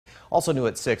Also new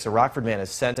at 6, a Rockford man is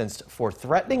sentenced for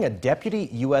threatening a deputy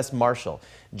US Marshal.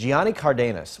 Gianni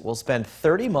Cardenas will spend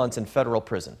 30 months in federal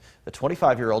prison. The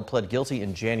 25-year-old pled guilty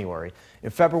in January. In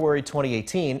February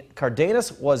 2018,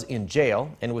 Cardenas was in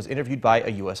jail and was interviewed by a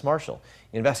US Marshal.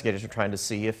 Investigators are trying to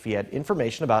see if he had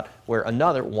information about where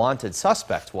another wanted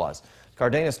suspect was.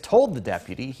 Cardenas told the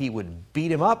deputy he would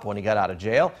beat him up when he got out of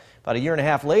jail. About a year and a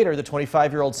half later, the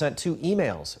 25-year-old sent 2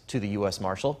 emails to the U.S.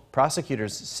 Marshal.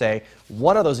 Prosecutors say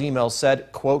one of those emails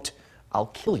said, quote, "I'll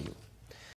kill you."